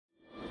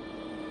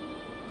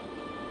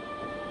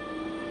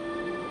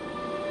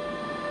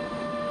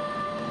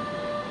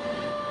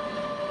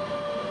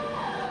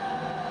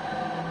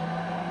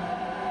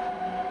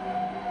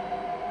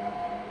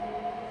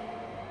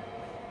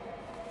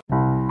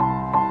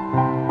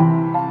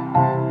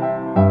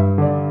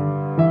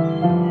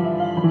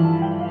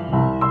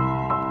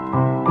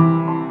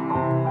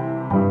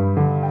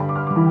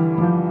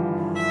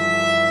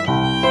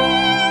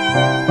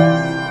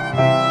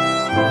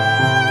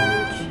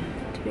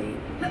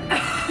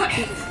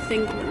I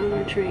think we're on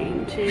our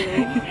train to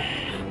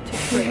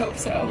We hope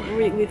so.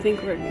 We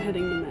think we're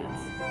heading to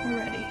Metz. We're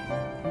ready.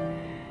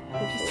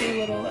 We'll just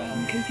see a little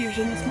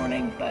confusion this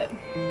morning, but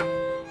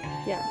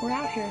yeah, we're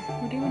out here.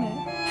 We're doing it.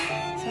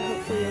 So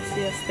hopefully you'll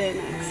see us there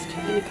next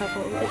in a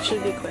couple. It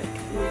should be quick,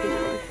 like an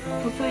hour.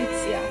 Hopefully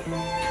it's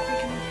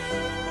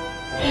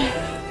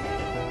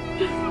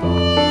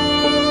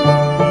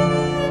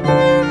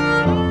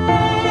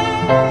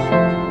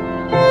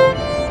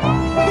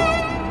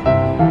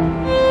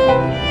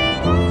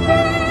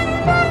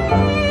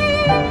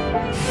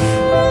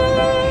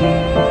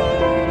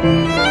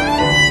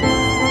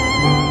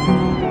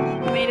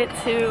Made it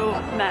to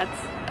Metz.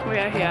 We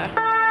are here.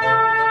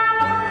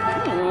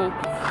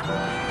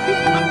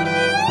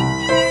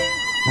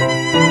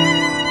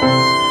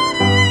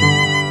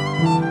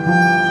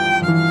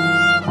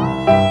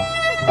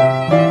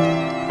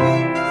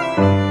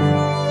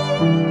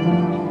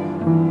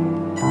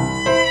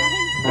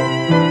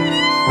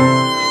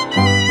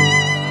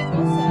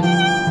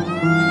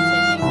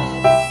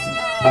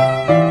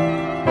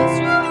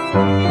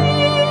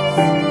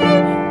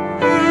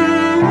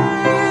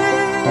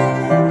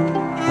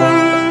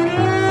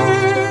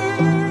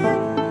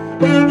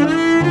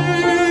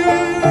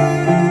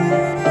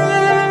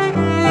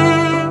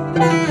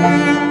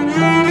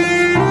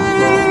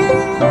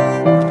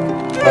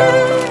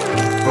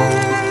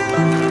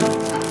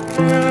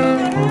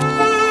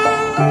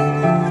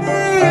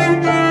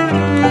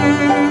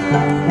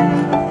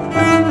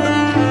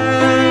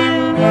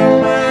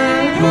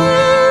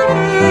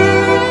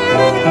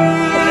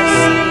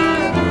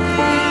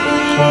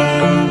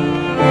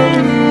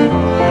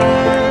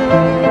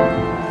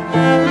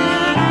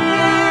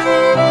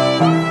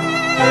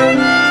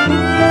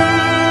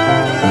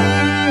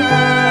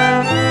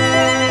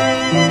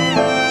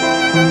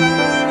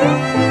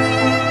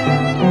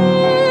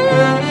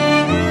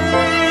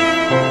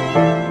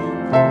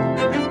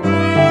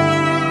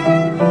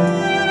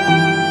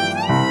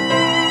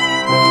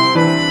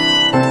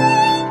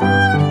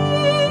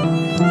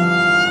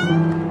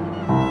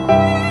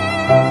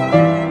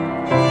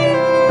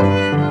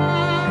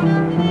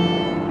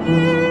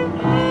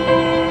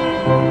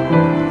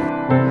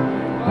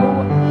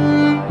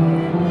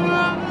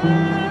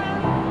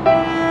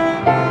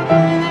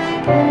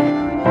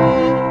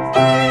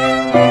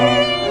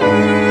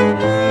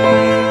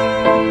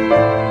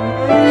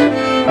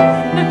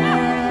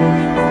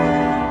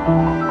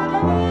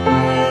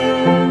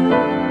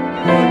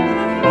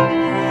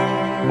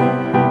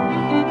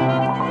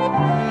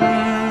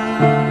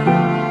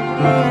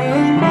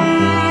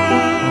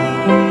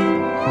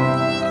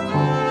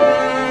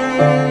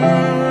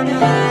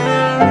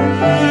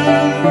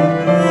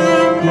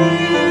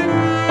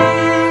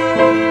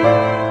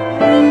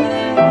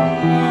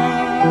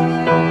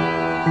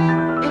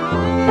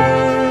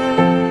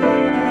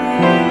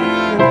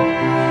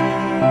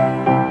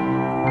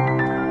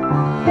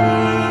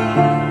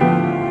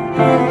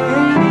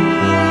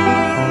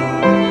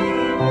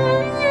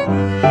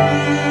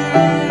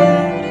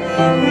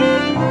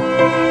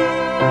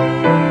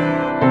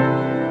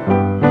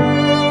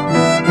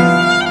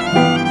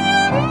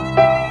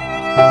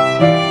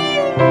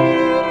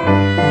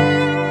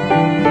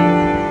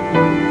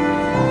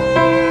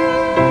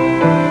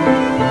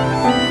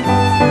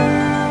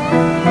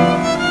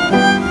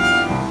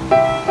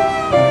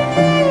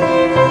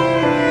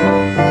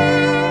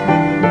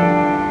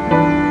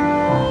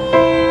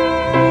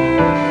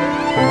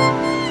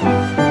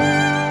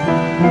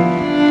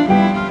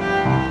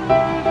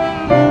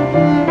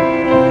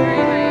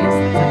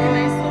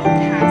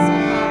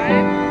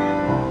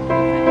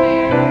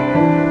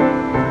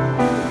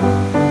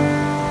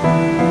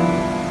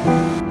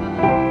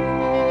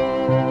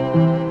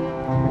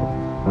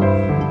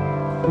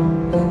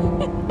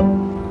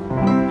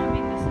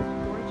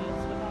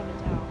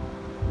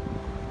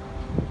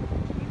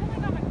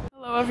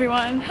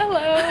 Everyone.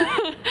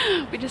 Hello.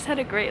 We just had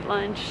a great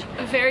lunch.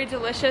 A very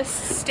delicious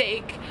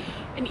steak,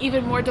 an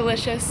even more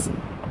delicious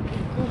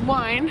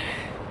wine,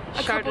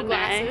 a couple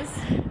glasses.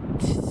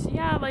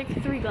 Yeah,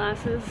 like 3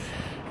 glasses.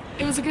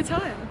 It was a good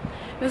time.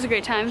 It was a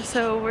great time.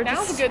 So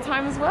Now's a good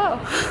time as well.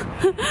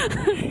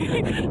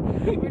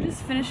 We're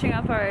just finishing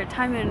up our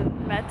time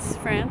in Metz,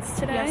 France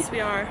today. Yes, we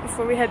are.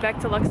 Before we head back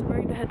to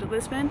Luxembourg to head to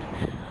Lisbon.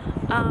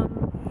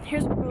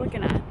 Here's what we're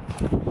looking at.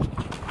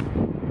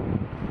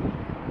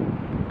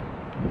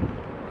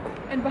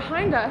 And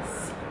behind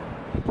us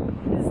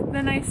is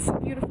the nice,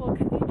 beautiful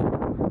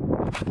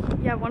cathedral.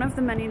 Yeah, one of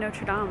the many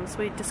Notre Dames.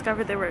 We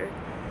discovered there were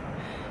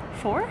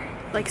 4?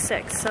 Like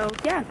 6, so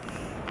yeah.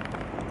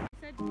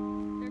 Said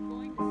they're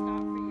going to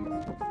stop for you,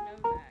 so just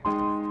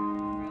know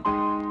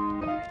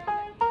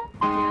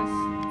Yes.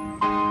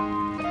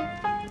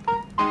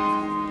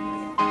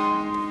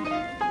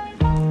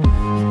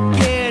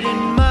 Get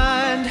in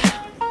mind,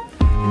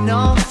 and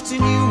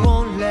often you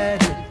won't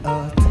let it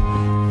up.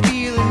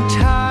 Feeling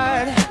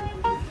tired,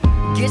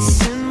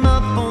 gets in my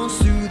bones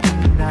through the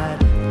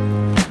night.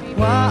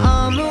 While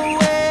I'm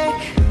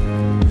awake,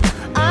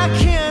 I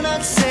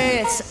cannot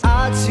say it's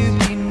odd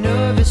to be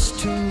nervous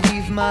to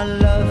leave my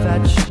love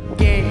at your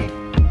gate.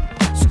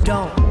 So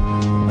don't